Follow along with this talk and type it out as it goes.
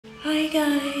Hi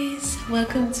guys,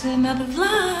 welcome to another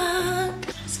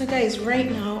vlog. So guys, right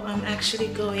now I'm actually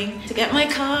going to get my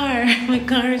car. My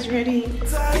car is ready.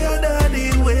 Tired of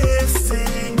the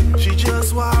wasting. She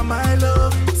just want my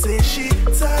love. Say she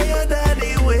tired of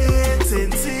the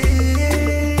waiting.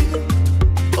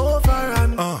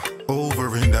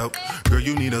 Over and out. Girl,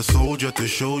 you need a soldier to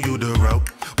show you the route.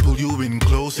 Pull you in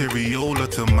close, areola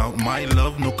to mount. My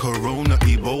love, no corona,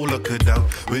 Ebola could out.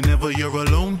 Whenever you're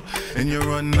alone and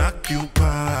you're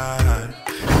unoccupied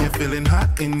and you're feeling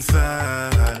hot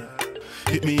inside,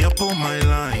 hit me up on my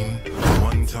line.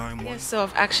 One time. Yes, so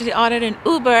I've actually ordered an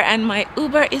Uber and my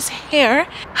Uber is here.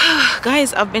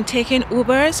 Guys, I've been taking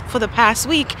Ubers for the past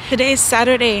week. Today is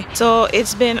Saturday, so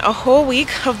it's been a whole week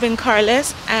I've been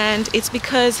carless, and it's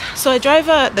because I drive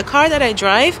the car that I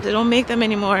drive, they don't make them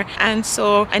anymore, and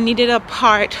so I needed a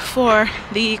part for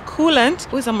the coolant.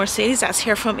 It was a Mercedes that's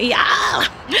here for me.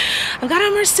 I've got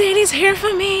a Mercedes here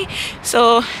for me.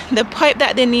 So the pipe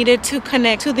that they needed to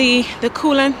connect to the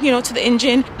coolant, you know, to the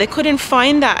engine, they couldn't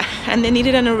find that, and they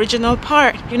needed an original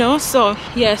part, you know. So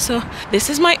yeah, so this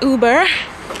is my Uber.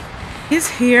 He's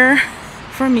here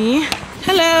for me.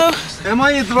 Hello. Am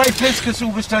I at the right place? Because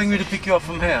Uber's telling me to pick you up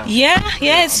from here. Yeah,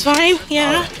 it's fine.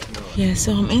 Yeah. Yeah,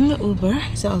 so I'm in the Uber,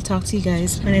 so I'll talk to you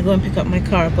guys when I go and pick up my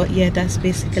car. But yeah, that's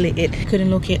basically it.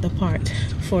 Couldn't locate the part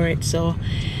for it, so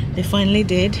they finally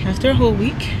did. After a whole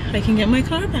week, I can get my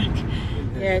car back.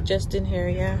 Yeah, just in here,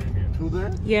 yeah. Through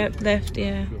there? Yep, left,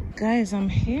 yeah. Guys, I'm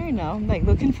here now. I'm like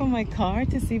looking for my car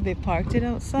to see if they parked it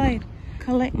outside.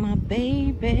 Collect my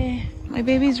baby. My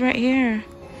baby's right here.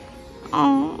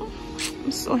 Oh,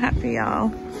 I'm so happy,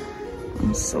 y'all.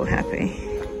 I'm so happy.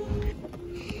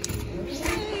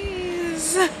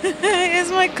 Here's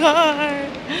my car.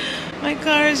 My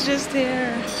car is just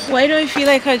here. Why do I feel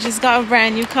like I just got a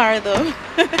brand new car though?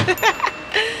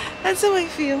 That's how I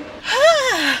feel.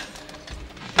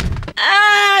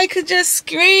 I could just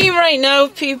scream right now,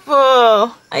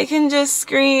 people. I can just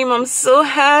scream. I'm so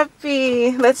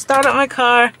happy. Let's start up my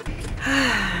car.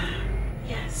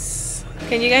 Yes.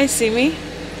 Can you guys see me?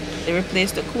 They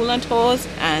replaced the coolant hose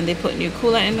and they put new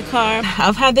coolant in the car.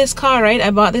 I've had this car, right? I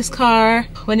bought this car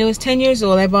when it was 10 years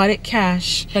old. I bought it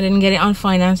cash. I didn't get it on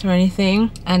finance or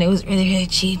anything, and it was really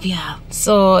cheap, yeah.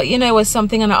 So, you know, it was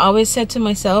something, and I always said to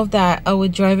myself that I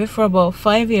would drive it for about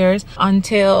 5 years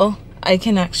until I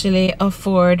can actually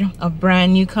afford a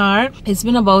brand new car. It's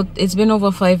been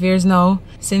over 5 years now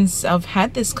since I've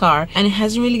had this car, and it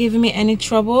hasn't really given me any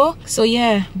trouble. So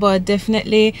yeah, but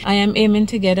definitely I am aiming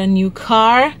to get a new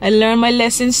car. I learned my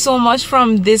lesson so much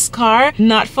from this car,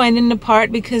 not finding the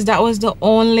part, because that was the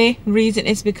only reason.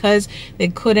 It's because they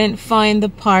couldn't find the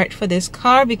part for this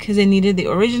car because they needed the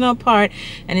original part,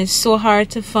 and it's so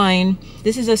hard to find.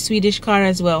 This is a Swedish car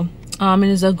as well. It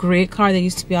is a great car. They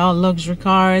used to be all luxury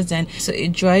cars, and so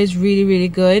it drives really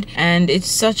good, and it's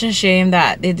such a shame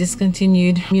that they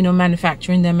discontinued, you know,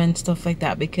 manufacturing them and stuff like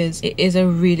that, because it is a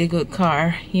really good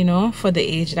car, you know, for the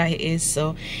age that it is.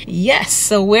 So yes,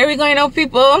 so where are we going now,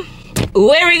 people?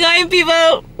 Where are we going,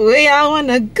 people? Where y'all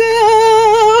wanna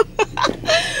go?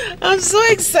 I'm so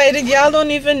excited. Y'all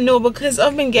don't even know, because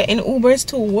I've been getting Ubers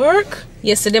to work.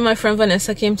 Yesterday my friend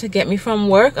Vanessa came to get me from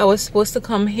work. I was supposed to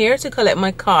come here to collect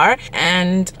my car,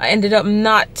 and I ended up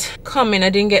not coming.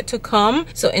 I didn't get to come,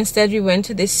 so instead we went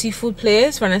to this seafood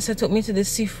place. Vanessa took me to this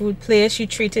seafood place. She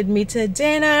treated me to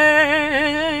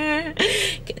dinner.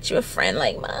 Get you a friend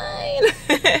like mine.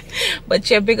 But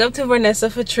yeah, big up to Vanessa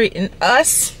for treating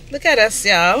us. Look at us,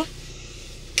 y'all.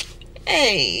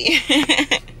 Hey.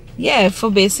 Yeah, for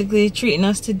basically treating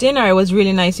us to dinner. It was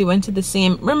really nice. We went to the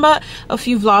same, remember a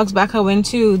few vlogs back I went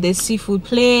to this seafood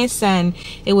place, and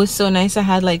it was so nice. I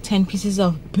had like 10 pieces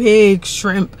of big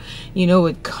shrimp, you know,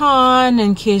 with corn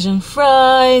and Cajun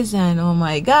fries, and oh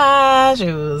my gosh,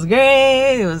 it was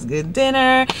great. It was good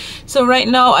dinner. So right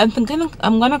now I'm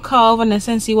gonna call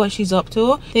Vanessa and see what she's up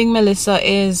to. I think Melissa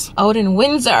is out in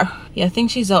Windsor. Yeah, I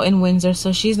think she's out in Windsor,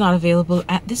 so she's not available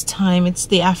at this time. It's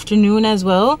the afternoon as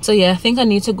well. So yeah, I think I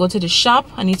need to go to the shop.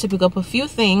 I need to pick up a few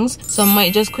things, so I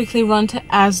might just quickly run to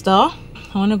Asda.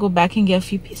 I want to go back and get a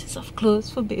few pieces of clothes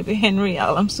for baby Henry.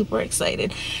 I'm super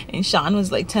excited. And Sean was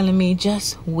like telling me,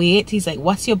 just wait. He's like,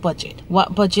 what's your budget?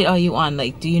 What budget are you on?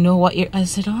 Like, do you know what you're... I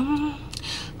said, I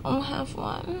don't have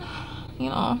one. you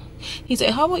know. He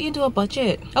said, how about you do a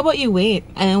budget? How about you wait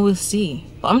and then we'll see.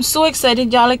 But I'm so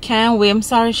excited, y'all. I can't wait. I'm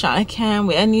sorry, Sean, I can't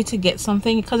wait. I need to get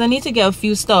something because I need to get a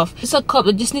few stuff. Just a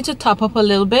couple, just need to top up a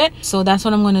little bit. So that's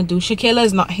what I'm gonna do. ShéKayla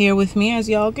is not here with me, as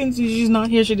y'all can see. She's not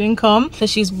here. She didn't come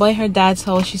because she's by her dad's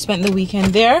house. She spent the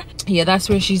weekend there. Yeah, that's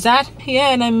where she's at. Yeah,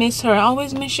 and I miss her. I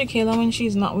always miss ShéKayla when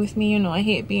she's not with me. You know, I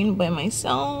hate being by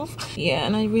myself. Yeah,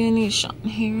 and I really need Sean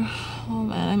here. Oh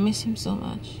man, I miss him so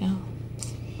much. Yeah.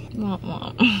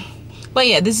 But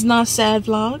yeah, this is not a sad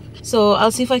vlog, so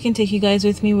I'll see if I can take you guys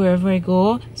with me wherever I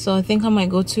go. So I think I might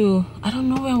go to, I don't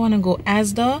know where I want to go,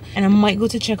 Asda, and I might go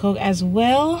to checkout as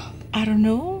well. I don't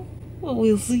know, but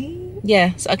we'll see.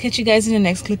 Yeah, so I'll catch you guys in the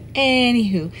next clip.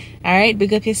 Anywho, all right,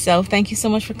 big up yourself. Thank you so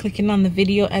much for clicking on the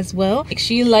video as well. Make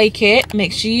sure you like it,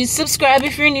 make sure you subscribe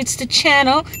if you're new to the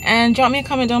channel, and drop me a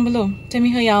comment down below. Tell me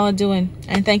how y'all are doing.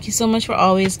 And thank you so much for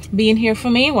always being here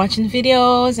for me, watching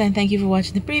videos, and thank you for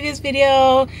watching the previous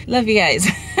video. Love you guys.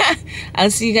 I'll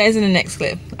see you guys in the next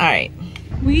clip. All right,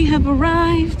 we have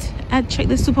arrived at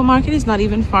the supermarket. It's not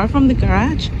even far from the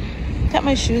garage. Got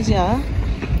my shoes, y'all.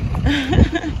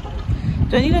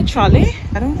 Do I need a trolley?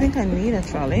 I don't think I need a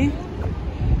trolley.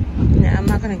 Yeah, I'm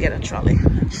not gonna get a trolley,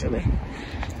 actually.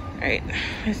 All right,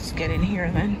 let's get in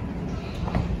here then.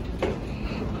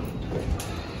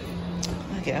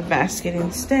 I'll get a basket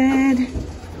instead.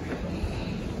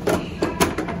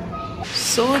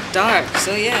 So dark,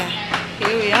 so yeah,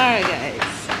 here we are, guys.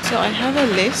 So I have a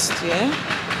list, yeah.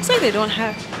 Looks like they don't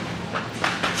have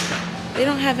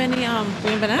any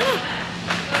green banana.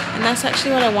 And that's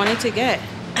actually what I wanted to get.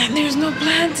 And there's no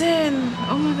plantain.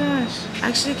 Oh my gosh. I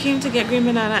actually came to get green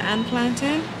banana and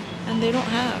plantain, and they don't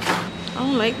have. I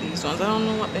don't like these ones. I don't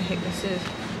know what the heck this is.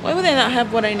 Why would they not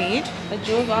have what I need? I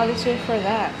drove all this way for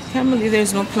that. Can't believe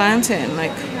there's no plantain.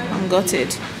 Like, I'm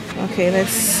gutted. Okay,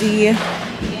 let's see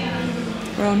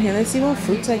around here. Let's see what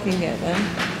fruits I can get then.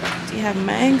 Do you have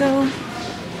mango?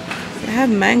 I have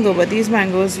mango, but these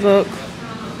mangoes look,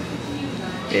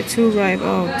 they're too ripe.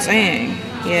 Oh dang.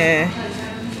 Yeah.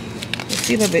 They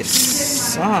feel a bit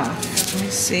soft. Let me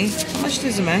see. How much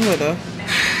is the mango though?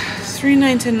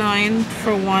 $3.99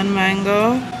 for one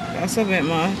mango. That's a bit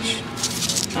much.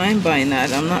 I ain't buying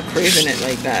that. I'm not craving it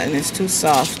like that, and it's too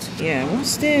soft. Yeah,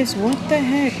 what's this? What the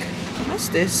heck? What's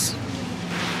this?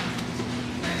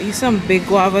 These some big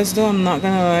guavas though, I'm not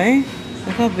gonna lie.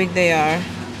 Look how big they are.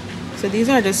 So these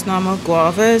are just normal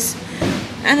guavas.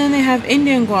 And then they have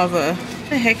Indian guava. What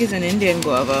the heck is an Indian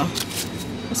guava?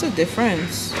 What's the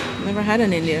difference? Never had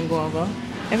an Indian guava.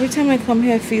 Every time I come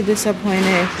here I feel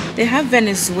disappointed. They have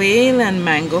Venezuelan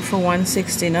mango for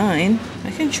 $1.69.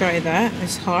 I can try that.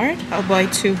 It's hard. I'll buy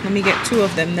two. Let me get two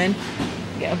of them then.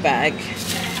 Get a bag.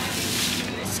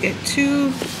 Let's get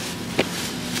two.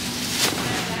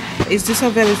 Is this a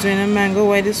Venezuelan mango?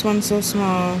 Why this one's so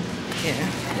small? Yeah.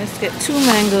 Let's get two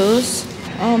mangoes.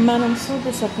 Oh man, I'm so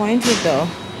disappointed though.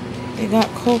 They got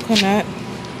coconut.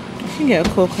 I can get a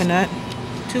coconut.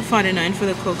 $2.49 for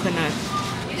the coconut.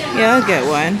 Yeah, I'll get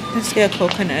one. Let's get a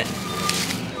coconut.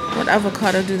 What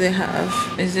avocado do they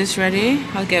have? Is this ready?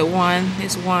 I'll get one.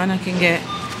 It's one I can get.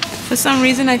 For some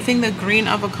reason, I think the green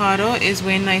avocado is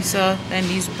way nicer than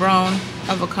these brown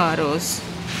avocados.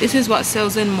 This is what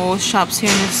sells in most shops here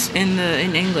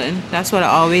in England. That's what I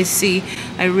always see.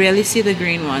 I rarely see the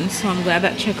green ones, so I'm glad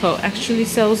that checkout actually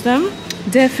sells them.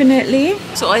 Definitely.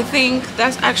 So I think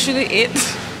that's actually it.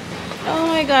 Oh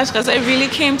my gosh, because I really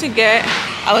came to get,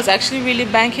 I was actually really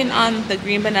banking on the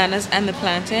green bananas and the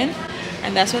plantain,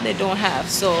 and that's what they don't have.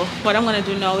 So what I'm gonna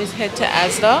do now is head to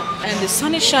Asda, and the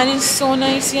sun is shining so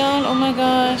nice, y'all. Oh my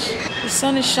gosh, the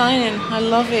sun is shining. I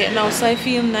love it. And outside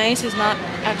feel nice. It's not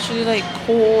actually like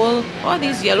cold. Oh,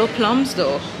 these yellow plums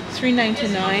though,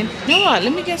 $3.99. You know what,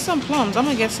 let me get some plums. I'm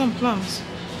gonna get some plums.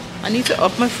 I need to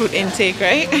up my fruit intake,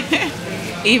 right?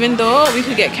 Even though we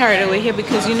could get carried away here,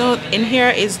 because you know in here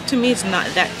is, to me, it's not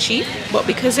that cheap, but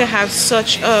because they have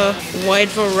such a wide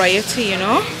variety, you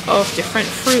know, of different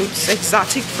fruits,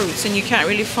 exotic fruits, and you can't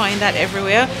really find that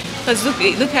everywhere. Because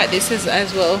look at this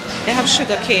as well. They have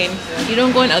sugar cane. You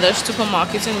don't go in other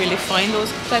supermarkets and really find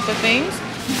those type of things.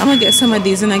 I'm gonna get some of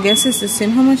these, and I guess it's the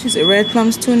same. How much is it? Red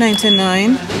plums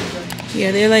 $2.99.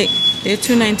 Yeah, they're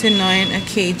 $2.99 a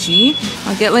kg.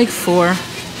 I'll get like 4.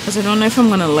 Because I don't know if I'm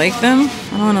gonna like them.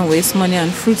 I don't want to waste money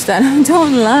on fruits that I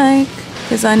don't like,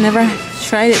 because I never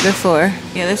tried it before.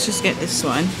 Yeah, let's just get this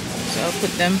one. So I'll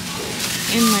put them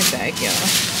in my bag, y'all.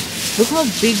 Look how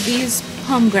big these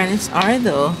pomegranates are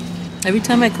though. Every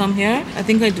time I come here, I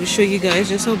think I do show you guys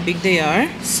just how big they are.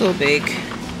 So big.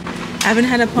 I haven't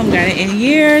had a pomegranate in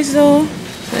years though.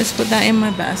 So let's put that in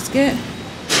my basket.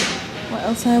 What what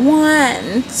else I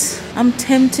want? I'm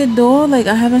tempted though. Like,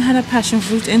 I haven't had a passion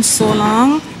fruit in so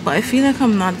long, but I feel like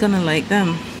I'm not gonna like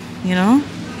them, you know?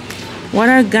 What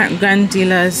are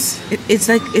grandilas? It's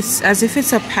like, it's as if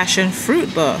it's a passion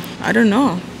fruit, but I don't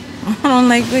know. I don't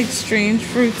like strange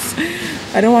fruits.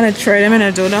 I don't want to try them and I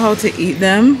don't know how to eat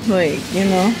them, like, you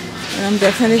know. And I'm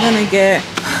definitely gonna get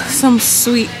some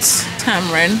sweet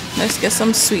tamarind. Let's get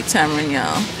some sweet tamarind,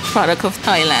 y'all. Product of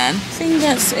Thailand. I think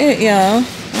that's it, y'all.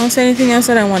 I don't see anything else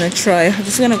that I want to try. I'm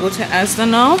just gonna go to Asda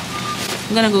now.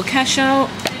 I'm gonna go cash out.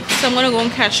 So I'm gonna go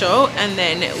and cash out, and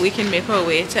then we can make our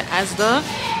way to Asda.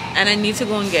 And I need to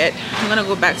go and get, I'm gonna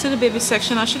go back to the baby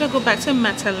section. Or should I go back to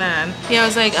Matalan? Yeah, I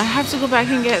was like, I have to go back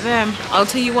and get them. I'll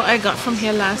tell you what I got from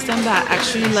here last time that I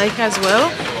actually like as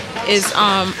well is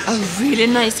a really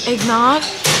nice eggnog.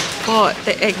 But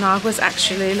the eggnog was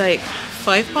actually like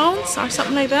 £5 or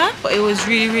something like that, but it was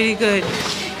really good.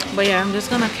 But yeah, I'm just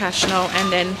gonna cash now,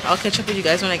 and then I'll catch up with you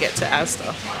guys when I get to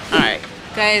Asda. All right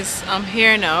guys, I'm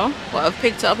here now. What I've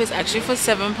picked up is actually for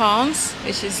 £7,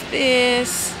 which is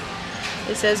this.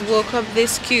 It says woke up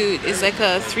this cute. It's like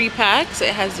a 3-pack, so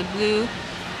it has the blue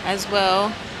as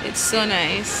well. It's so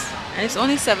nice, and it's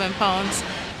only £7.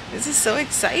 This is so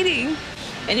exciting.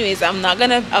 Anyways, I'm not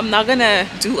gonna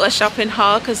do a shopping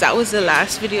haul because that was the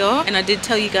last video, and I did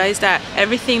tell you guys that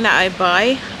everything that I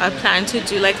buy, I plan to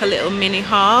do like a little mini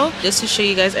haul just to show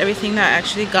you guys everything that I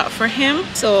actually got for him.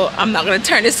 So I'm not gonna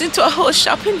turn this into a whole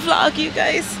shopping vlog, you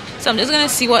guys. So I'm just gonna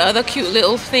see what other cute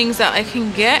little things that I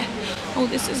can get. Oh,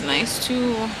 this is nice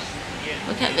too.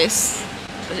 Look at this.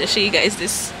 I'll just show you guys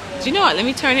this. Do you know what? Let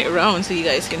me turn it around so you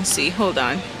guys can see. Hold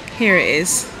on. Here it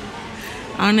is.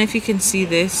 I don't know if you can see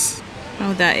this.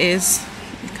 Oh, that is.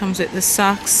 It comes with the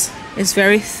socks. It's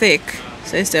very thick,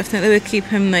 so it's definitely will keep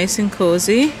him nice and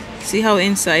cozy. See how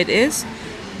inside is?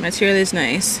 Material is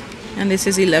nice. And this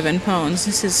is £11.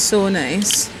 This is so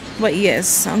nice. But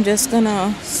yes, I'm just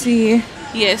gonna see.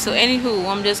 Yeah, so anywho,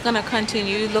 I'm just gonna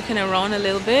continue looking around a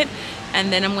little bit,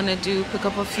 and then I'm gonna pick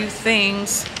up a few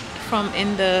things from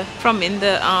in the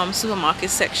supermarket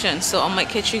section. So I might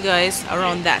catch you guys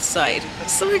around that side. I'm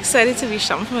so excited to be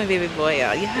shopping for my baby boy,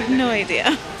 y'all. You have no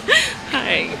idea.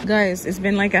 Alright guys, it's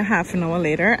been like a half an hour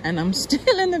later and I'm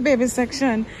still in the baby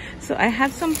section. So I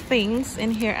have some things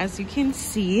in here, as you can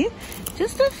see.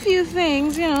 Just a few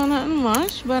things, you know, nothing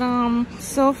much, but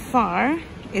so far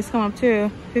it's come up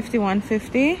to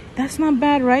 $51.50. That's not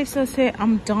bad, right? So say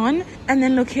I'm done, and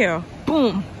then look here,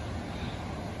 boom,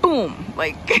 boom.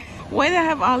 Like, why do I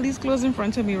have all these clothes in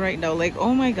front of me right now? Like,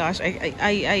 oh my gosh, so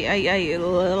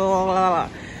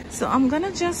I'm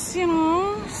gonna just, you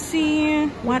know, see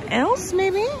what else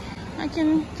maybe I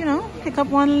can, you know, pick up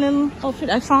one little outfit.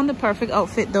 I found the perfect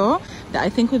outfit though that I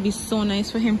think would be so nice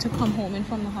for him to come home in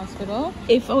from the hospital.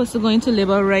 If I was to go into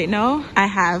labor right now, I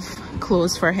have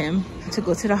clothes for him to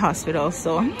go to the hospital.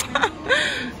 So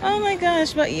oh my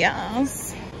gosh, but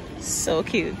yes, so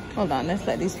cute. Hold on, let's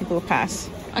let these people pass.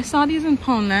 I saw these in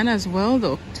Poundland as well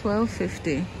though.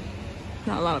 $12.50.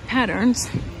 Not a lot of patterns.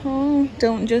 Oh,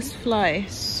 don't just fly.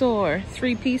 Soar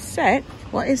 3-piece set.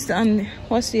 What is the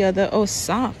what's the other? Oh,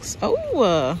 socks.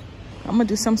 Oh, I'm gonna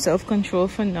do some self-control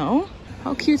for now.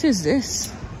 How cute is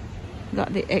this?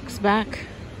 Got the X back.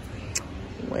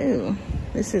 Wow,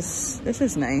 this is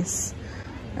nice.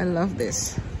 I love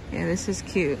this. Yeah, this is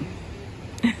cute.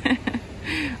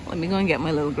 Let me go and get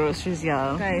my little groceries,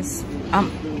 y'all. Guys,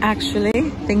 I'm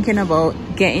actually thinking about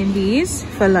getting these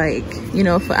for, like, you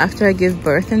know, for after I give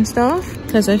birth and stuff,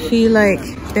 because I feel like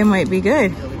they might be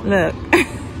good. Look.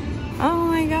 Oh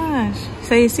my gosh.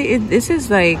 So you see, this is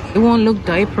like, it won't look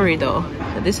diapery though.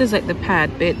 So this is like the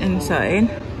pad bit inside.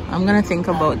 I'm gonna think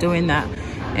about doing that.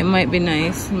 It might be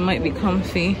nice, it might be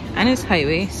comfy, and it's high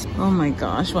waist. Oh my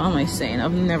gosh, what am I saying?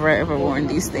 I've never ever worn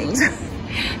these things.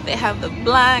 They have the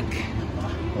black.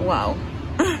 Wow.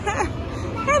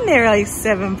 And they're like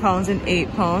 £7 and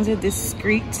 £8. They're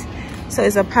discreet. So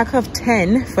it's a pack of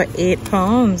 10 for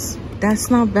 £8.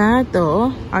 That's not bad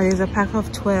though. Or there's a pack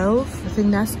of 12. I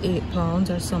think that's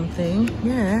 £8 or something.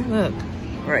 Yeah, look.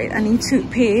 Right, I need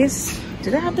toothpaste.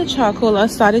 Did I have the charcoal? I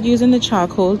started using the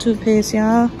charcoal toothpaste,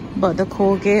 y'all. But the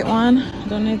Colgate one, I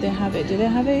don't know if they have it. Do they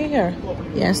have it here?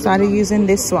 Yeah, I started using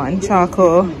this one,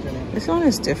 charcoal. This one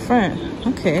is different.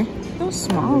 Okay. So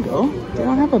small though. They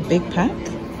don't have a big pack.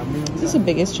 This is the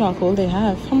biggest charcoal they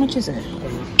have. How much is it?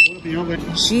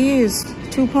 Jeez,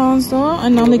 £2 though. I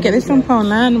normally get this from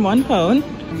Poundland, £1.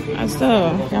 That's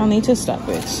the, y'all need to stop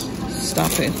it.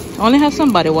 Stop it. I only have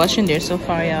some body wash in there so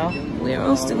far, y'all. Where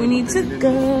else do we need to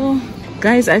go?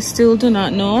 Guys, I still do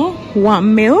not know what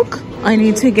milk I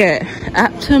need to get.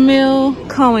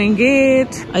 Aptamil, Cow and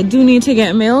Gate. I do need to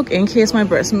get milk in case my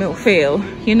breast milk fail.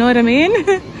 You know what I mean?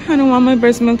 I don't want my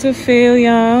breast milk to fail,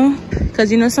 y'all.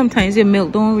 Because you know, sometimes your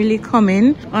milk don't really come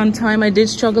in on time. I did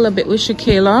struggle a bit with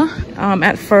ShéKayla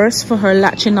at first for her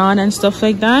latching on and stuff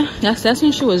like that. That's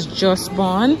when she was just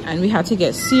born and we had to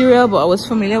get cereal, but I was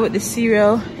familiar with the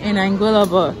cereal in Anguilla,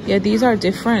 but yeah, these are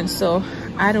different, so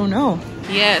I don't know.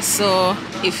 Yeah, so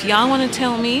if y'all want to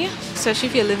tell me, especially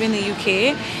if you live in the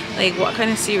UK, like what kind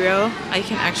of cereal I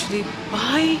can actually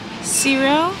buy.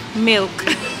 Cereal, milk.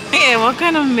 Yeah, what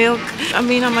kind of milk? I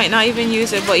mean, I might not even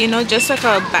use it, but you know, just like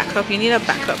a backup, you need a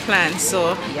backup plan.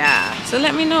 So yeah, so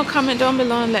let me know, comment down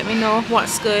below and let me know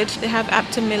what's good. They have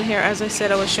Aptamil here, as I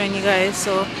said I was showing you guys.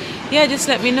 So yeah, just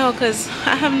let me know, because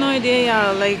I have no idea,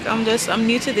 y'all. Like I'm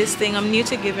new to this thing. I'm new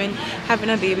to having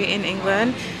a baby in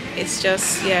England. It's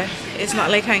just, yeah, it's not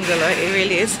like Anguilla, it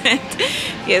really isn't.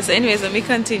 Yeah, so anyways, let me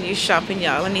continue shopping,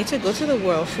 y'all. I need to go to the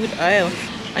world food aisle.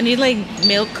 I need like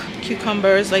milk,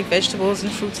 cucumbers, like vegetables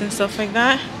and fruits and stuff like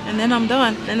that, and then I'm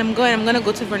done. And I'm gonna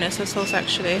go to Vanessa's house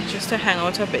actually, just to hang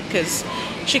out a bit, because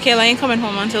ShéKayla ain't coming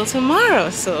home until tomorrow.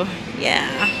 So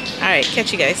yeah, all right,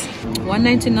 catch you guys.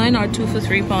 $1.99 or 2 for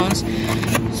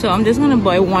 £3. So I'm just gonna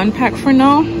buy 1 pack for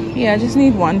now. Yeah, I just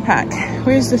need 1 pack.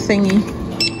 Where's the thingy?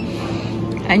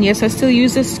 And yes, I still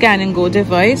use the scan and go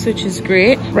device, which is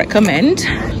great. Recommend.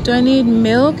 Do I need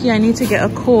milk? Yeah, I need to get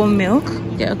a cold milk.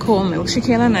 Get a cold milk.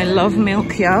 ShéKayla and I love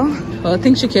milk, y'all. Well, I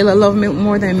think ShéKayla love milk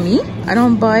more than me. I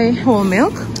don't buy whole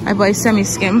milk. I buy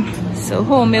semi-skim. So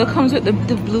whole milk comes with the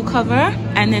blue cover,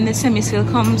 and then the semi-skim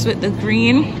comes with the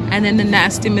green, and then the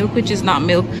nasty milk, which is not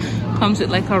milk, comes with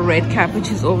like a red cap,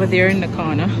 which is over there in the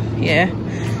corner. Yeah.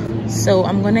 So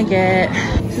I'm gonna get,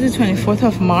 this is the 24th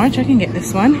of March. I can get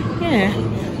this one. Yeah.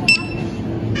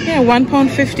 Yeah,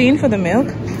 £1.15 for the milk.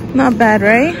 Not bad,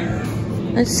 right?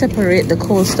 Let's separate the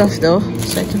cold stuff though,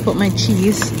 so I can put my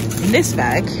cheese in this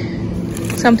bag.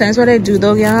 Sometimes what I do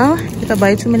though, y'all, if I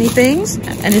buy too many things,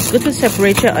 and it's good to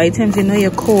separate your items, you know,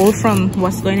 your cold from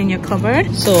what's going in your cupboard.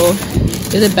 So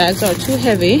if the bags are too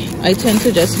heavy, I tend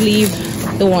to just leave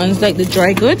the ones like the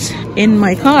dry goods in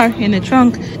my car, in the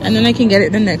trunk, and then I can get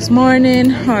it the next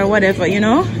morning or whatever, you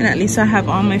know, and at least I have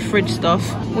all my fridge stuff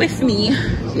with me.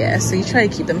 Yeah, so you try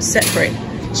to keep them separate.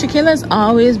 ShéKayla's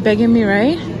always begging me,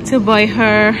 right, to buy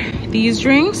her these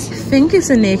drinks. I think it's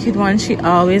a naked one. She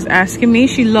always asking me.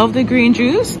 She loved the green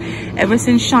juice. Ever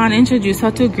since Sean introduced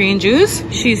her to green juice,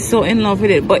 she's so in love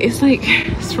with it. But it's like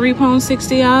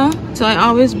 £3.60, y'all. So I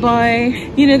always buy,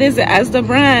 you know, there's the Asda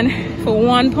brand for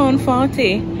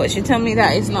 £1.40. But she tell me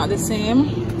that it's not the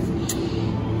same.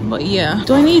 But yeah,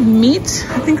 do I need meat?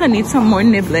 I think I need some more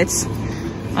niblets.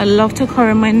 I love to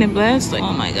curry my niblets. Like,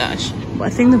 oh my gosh. But I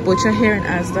think the butcher here in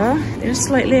Asda, they're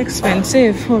slightly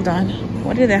expensive. Hold on.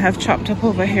 What do they have chopped up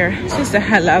over here? This is the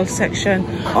halal section.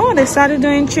 Oh, they started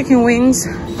doing chicken wings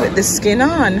with the skin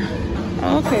on.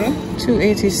 Okay.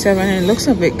 $2.87. And it looks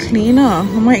a bit cleaner. I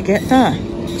might get that.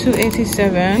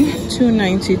 $2.87.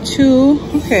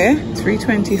 $2.92. Okay.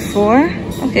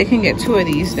 $3.24. Okay, I can get 2 of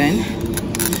these then.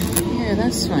 Yeah,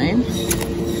 that's fine.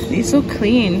 These look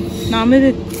clean.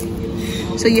 Normally,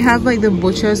 so you have like the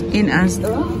butchers in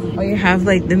Asda, or you have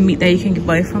like the meat that you can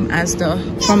buy from Asda,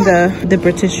 from the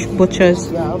British butchers.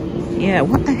 Yeah,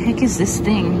 what the heck is this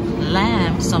thing?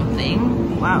 Lamb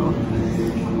something. Wow.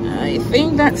 I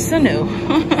think that's a no.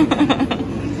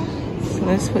 So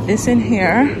let's put this in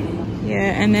here.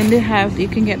 Yeah, and then they have, you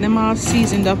can get them all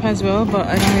seasoned up as well, but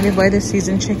I don't really buy the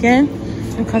seasoned chicken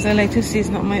because I like to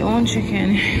season up my own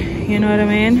chicken. You know what I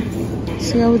mean?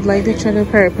 See, I would like to try the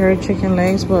peri-peri chicken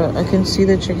legs, but I can see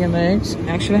the chicken legs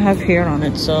actually have hair on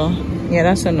it, so yeah,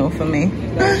 that's a no for me.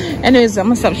 Anyways, I'm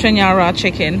gonna stop showing y'all raw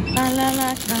chicken. So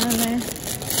I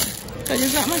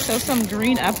just got myself some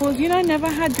green apples. You know, I never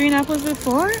had green apples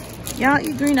before. Y'all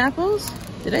eat green apples?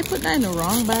 Did I put that in the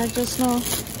wrong bag just now?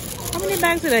 How many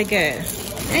bags did I get?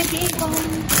 Let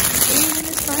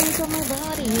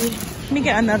me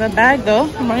get another bag though.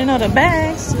 I'm running out of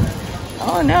bags.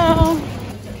 Oh no.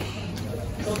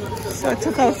 So I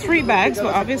took out 3 bags,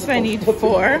 but obviously I need 4.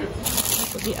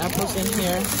 Put the apples in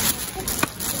here.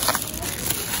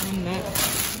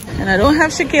 And I don't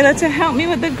have ShéKayla to help me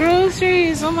with the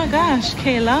groceries. Oh my gosh,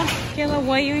 Kayla. Kayla,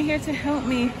 why are you here to help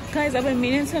me? Guys, I've been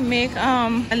meaning to make a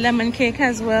lemon cake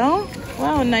as well.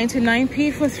 Wow,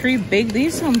 99p for 3 big.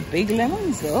 These some big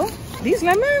lemons though. These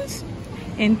lemons?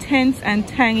 Intense and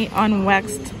tangy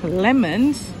unwaxed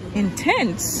lemons.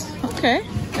 Intense. Okay,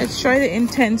 let's try the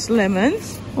intense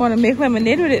lemons. Want to make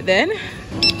lemonade with it then.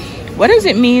 What does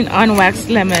it mean, unwaxed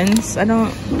lemons? I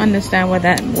don't understand what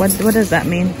does that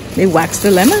mean? They wax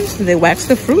the lemons? Do they wax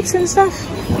the fruits and stuff?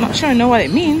 I'm not sure I know what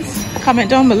it means. Comment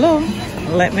down below.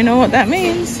 Let me know what that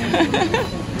means.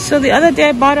 So the other day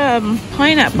I bought a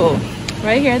pineapple.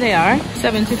 Right here they are,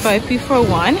 75p for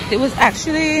one. It was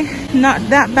actually not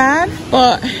that bad,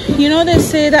 but you know they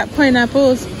say that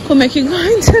pineapples could make you go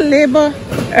into labor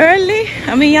early.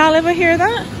 I mean, y'all ever hear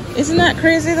that? Isn't that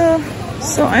crazy though?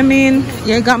 So I mean,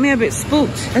 yeah, it got me a bit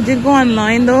spooked. I did go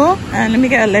online though, and let me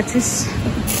get a lettuce.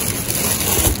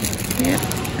 Yeah,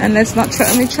 and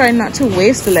let me try not to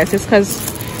waste the lettuce,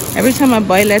 because every time I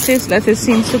buy lettuce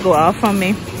seems to go off on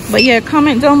me. But yeah,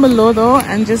 comment down below though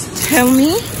and just tell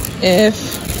me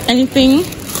if anything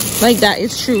like that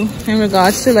is true in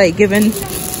regards to like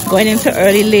going into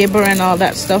early labor and all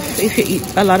that stuff if you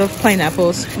eat a lot of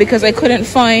pineapples, because I couldn't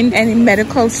find any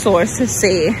medical source to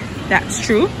say that's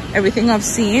true. Everything I've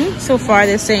seen so far,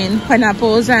 they're saying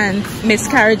pineapples and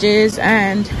miscarriages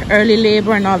and early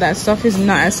labor and all that stuff is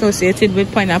not associated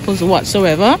with pineapples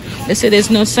whatsoever. They say there's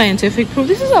no scientific proof.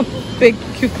 This is a big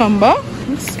cucumber.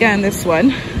 Let's scan this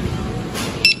one.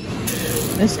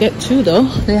 Let's get two though.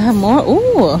 They have more.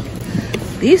 Ooh,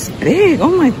 these big.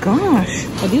 Oh my gosh.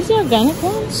 Are these the organic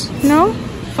ones? No?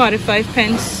 45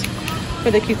 pence for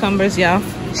the cucumbers, yeah.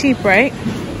 Cheap, right?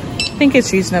 I think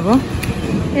it's reasonable.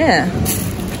 Yeah.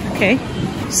 Okay.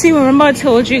 See, remember I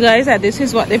told you guys that this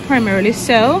is what they primarily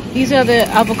sell. These are the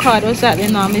avocados that they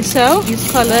normally sell.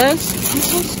 These colors. They're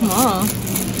so small.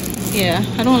 Yeah,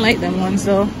 I don't like them ones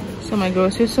though. So my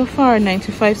groceries so far are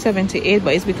 $95.78,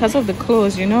 but it's because of the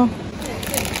clothes, you know.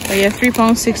 But yeah,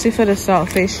 £3.60 for the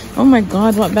saltfish. Oh my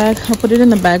god, what bag? I'll put it in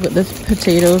the bag with the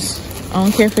potatoes. I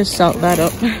don't care if it's salt that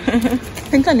up. I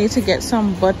think I need to get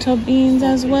some butter beans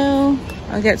as well.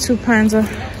 I'll get 2 pans of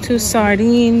 2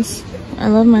 sardines. I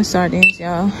love my sardines,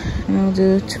 y'all. And I'll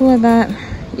do 2 of that.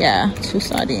 Yeah, 2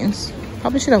 sardines.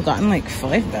 Probably should have gotten like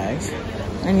 5 bags.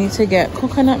 I need to get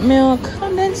coconut milk,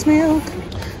 condensed milk.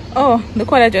 Oh,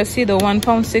 look what I just see, the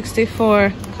 £1.60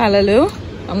 for callaloo.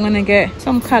 I'm gonna get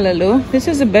some callaloo. This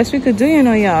is the best we could do, you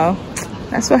know, y'all.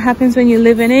 That's what happens when you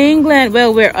live in England.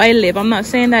 Well, where I live. I'm not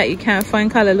saying that you can't find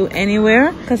callaloo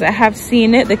anywhere, because I have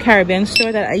seen it. The Caribbean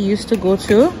store that I used to go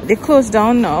to, they closed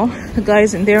down now. The guy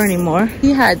isn't there anymore.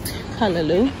 He had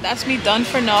callaloo. That's me done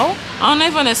for now. I don't know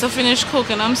if Vanessa finished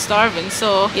cooking. I'm starving,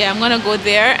 so yeah, I'm gonna go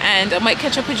there and I might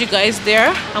catch up with you guys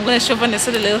there. I'm gonna show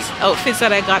Vanessa the little outfits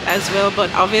that I got as well,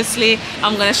 but obviously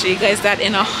I'm gonna show you guys that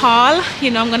in a haul. You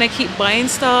know, I'm gonna keep buying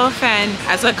stuff, and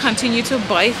as I continue to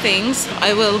buy things,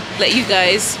 I will let you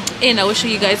guys in. I will show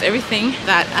you guys everything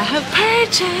that I have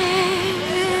purchased.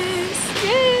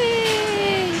 Yay!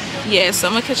 Yeah, so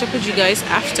I'm gonna catch up with you guys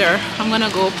after. I'm gonna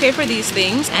go pay for these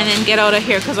things and then get out of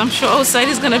here, because I'm sure outside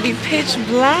is gonna be pitch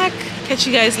black. Catch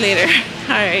you guys later.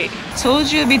 All right, told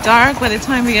you it'd be dark by the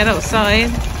time we get outside.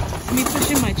 Me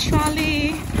pushing my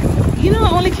trolley. You know,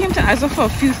 I only came to Azza for a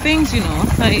few things, you know,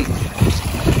 like,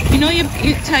 you know,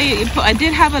 I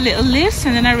did have a little list,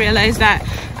 and then I realized that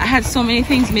I had so many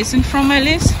things missing from my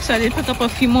list, so I did pick up a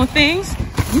few more things.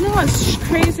 You know what's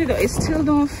crazy though? It still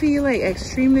don't feel like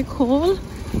extremely cold,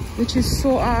 which is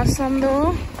so awesome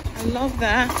though. I love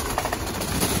that.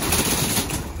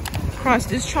 Cross,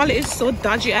 this trolley is so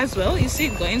dodgy as well. You see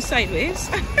it going sideways.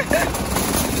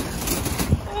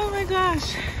 Oh my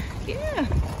gosh. Yeah.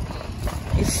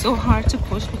 It's so hard to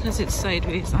push because it's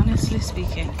sideways, honestly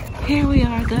speaking. Here we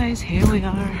are, guys. Here we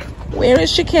are. Where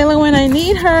is ShéKayla when I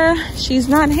need her? She's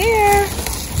not here.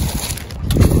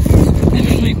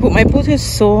 My boot is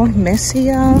so messy,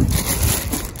 y'all.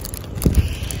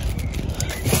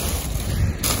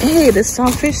 Hey, the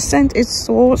saltfish scent is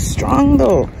so strong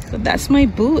though. So that's my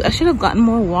boot. I should have gotten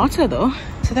more water though.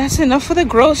 So that's enough for the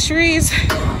groceries.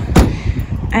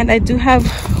 And I do have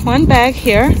 1 bag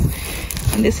here.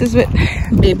 And this is with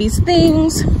baby's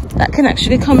things that can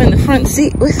actually come in the front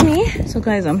seat with me. So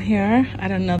guys, I'm here at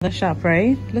another shop,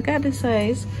 right? Look at the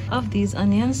size of these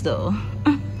onions though.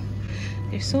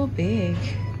 They're so big.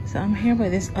 So I'm here by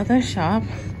this other shop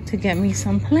to get me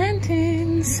some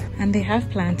plantains. And they have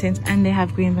plantains and they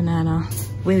have green banana.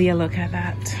 Will you look at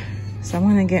that? So I'm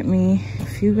gonna get me a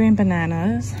few green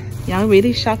bananas. Y'all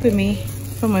really shop with me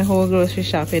for my whole grocery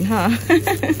shopping, huh?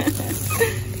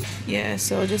 Yeah,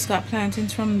 so I just got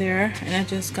plantains from there, and I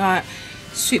just got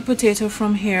sweet potato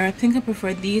from here. I think I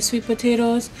prefer these sweet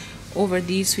potatoes over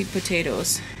these sweet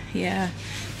potatoes. Yeah,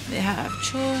 they have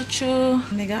chocho,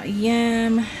 and they got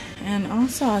yam, and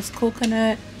also it's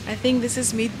coconut. I think this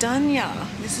is me done, y'all.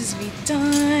 This is me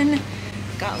done.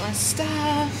 got my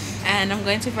stuff, and I'm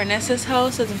going to Vanessa's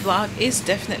house, so the vlog is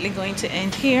definitely going to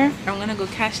end here. I'm gonna go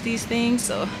cash these things.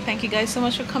 So thank you guys so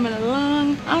much for coming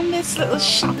along on this little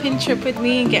shopping trip with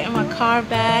me and getting my car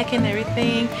back and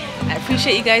everything. I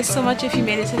appreciate you guys so much if you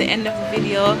made it to the end of the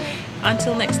video.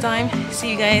 Until next time,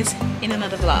 see you guys in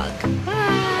another vlog. Bye.